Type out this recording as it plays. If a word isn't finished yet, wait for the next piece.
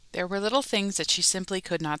There were little things that she simply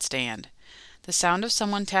could not stand. The sound of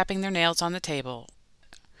someone tapping their nails on the table,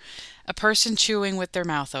 a person chewing with their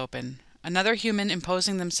mouth open, another human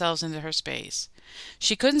imposing themselves into her space.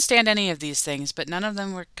 She couldn't stand any of these things, but none of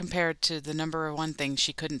them were compared to the number one thing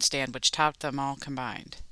she couldn't stand, which topped them all combined.